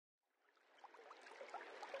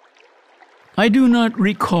I do not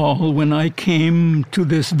recall when I came to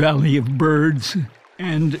this valley of birds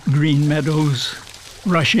and green meadows,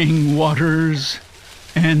 rushing waters,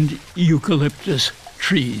 and eucalyptus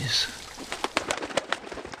trees.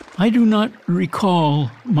 I do not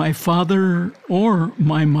recall my father or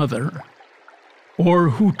my mother, or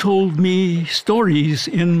who told me stories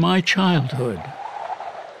in my childhood.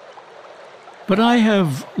 But I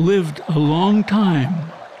have lived a long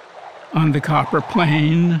time on the Copper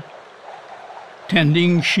Plain,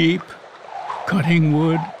 tending sheep, cutting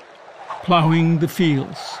wood, plowing the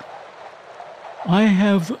fields. I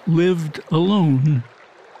have lived alone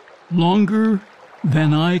longer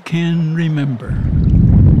than I can remember.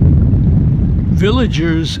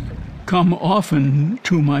 Villagers come often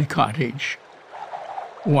to my cottage.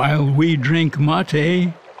 While we drink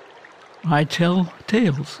mate, I tell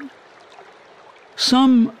tales.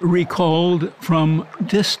 Some recalled from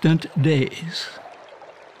distant days,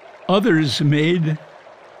 others made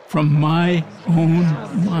from my own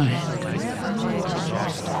mind.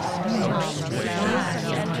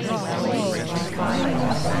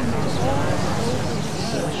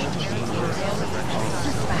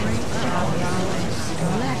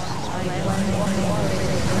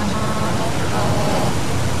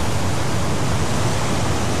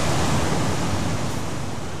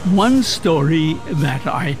 One story that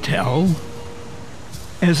I tell,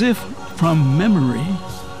 as if from memory,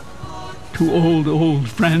 to old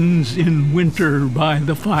friends in winter by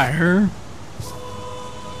the fire,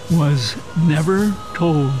 was never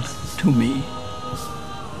told to me,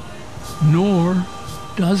 nor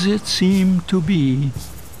does it seem to be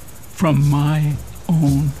from my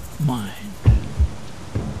own mind.